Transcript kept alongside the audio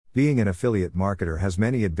Being an affiliate marketer has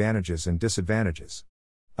many advantages and disadvantages.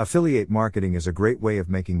 Affiliate marketing is a great way of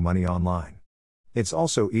making money online. It's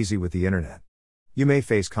also easy with the internet. You may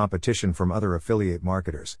face competition from other affiliate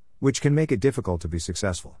marketers, which can make it difficult to be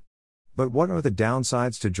successful. But what are the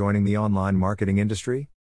downsides to joining the online marketing industry?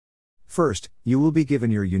 First, you will be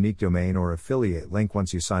given your unique domain or affiliate link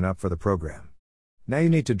once you sign up for the program. Now you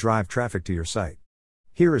need to drive traffic to your site.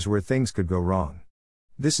 Here is where things could go wrong.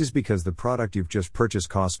 This is because the product you've just purchased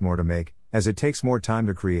costs more to make, as it takes more time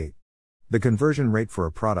to create. The conversion rate for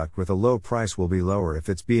a product with a low price will be lower if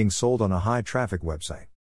it's being sold on a high traffic website.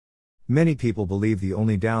 Many people believe the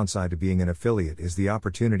only downside to being an affiliate is the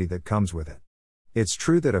opportunity that comes with it. It's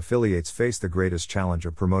true that affiliates face the greatest challenge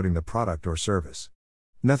of promoting the product or service.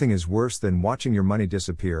 Nothing is worse than watching your money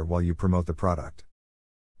disappear while you promote the product.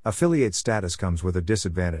 Affiliate status comes with a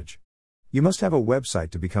disadvantage. You must have a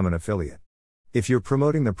website to become an affiliate. If you're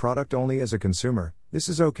promoting the product only as a consumer, this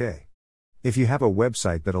is okay. If you have a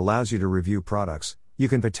website that allows you to review products, you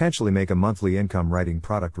can potentially make a monthly income writing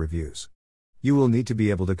product reviews. You will need to be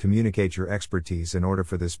able to communicate your expertise in order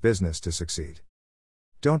for this business to succeed.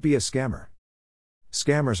 Don't be a scammer.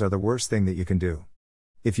 Scammers are the worst thing that you can do.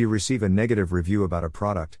 If you receive a negative review about a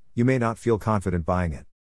product, you may not feel confident buying it.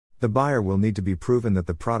 The buyer will need to be proven that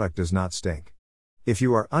the product does not stink. If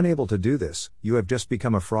you are unable to do this, you have just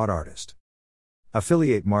become a fraud artist.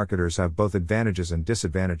 Affiliate marketers have both advantages and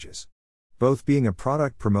disadvantages. Both being a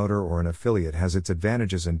product promoter or an affiliate has its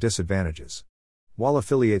advantages and disadvantages. While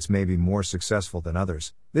affiliates may be more successful than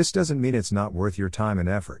others, this doesn't mean it's not worth your time and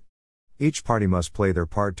effort. Each party must play their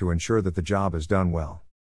part to ensure that the job is done well.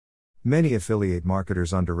 Many affiliate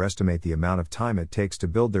marketers underestimate the amount of time it takes to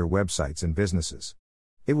build their websites and businesses.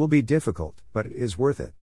 It will be difficult, but it is worth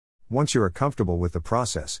it. Once you are comfortable with the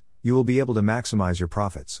process, you will be able to maximize your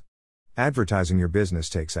profits. Advertising your business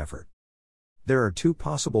takes effort. There are two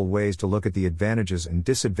possible ways to look at the advantages and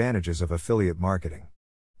disadvantages of affiliate marketing.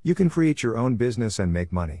 You can create your own business and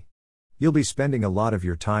make money. You'll be spending a lot of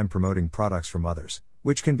your time promoting products from others,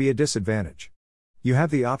 which can be a disadvantage. You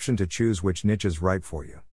have the option to choose which niche is right for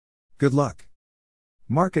you. Good luck.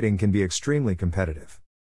 Marketing can be extremely competitive.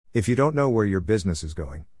 If you don't know where your business is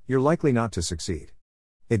going, you're likely not to succeed.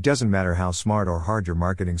 It doesn't matter how smart or hard your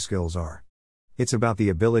marketing skills are. It's about the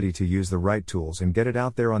ability to use the right tools and get it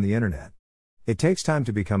out there on the internet. It takes time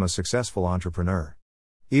to become a successful entrepreneur.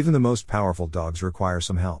 Even the most powerful dogs require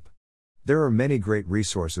some help. There are many great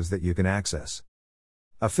resources that you can access.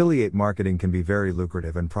 Affiliate marketing can be very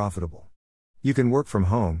lucrative and profitable. You can work from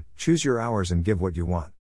home, choose your hours and give what you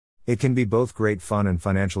want. It can be both great fun and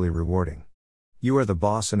financially rewarding. You are the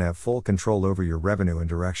boss and have full control over your revenue and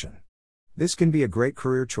direction. This can be a great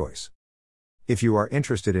career choice. If you are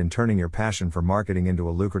interested in turning your passion for marketing into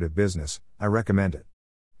a lucrative business, I recommend it.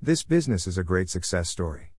 This business is a great success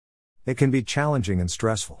story. It can be challenging and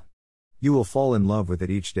stressful. You will fall in love with it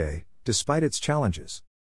each day, despite its challenges.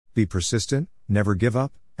 Be persistent, never give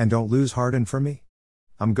up, and don't lose heart. And for me,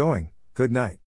 I'm going. Good night.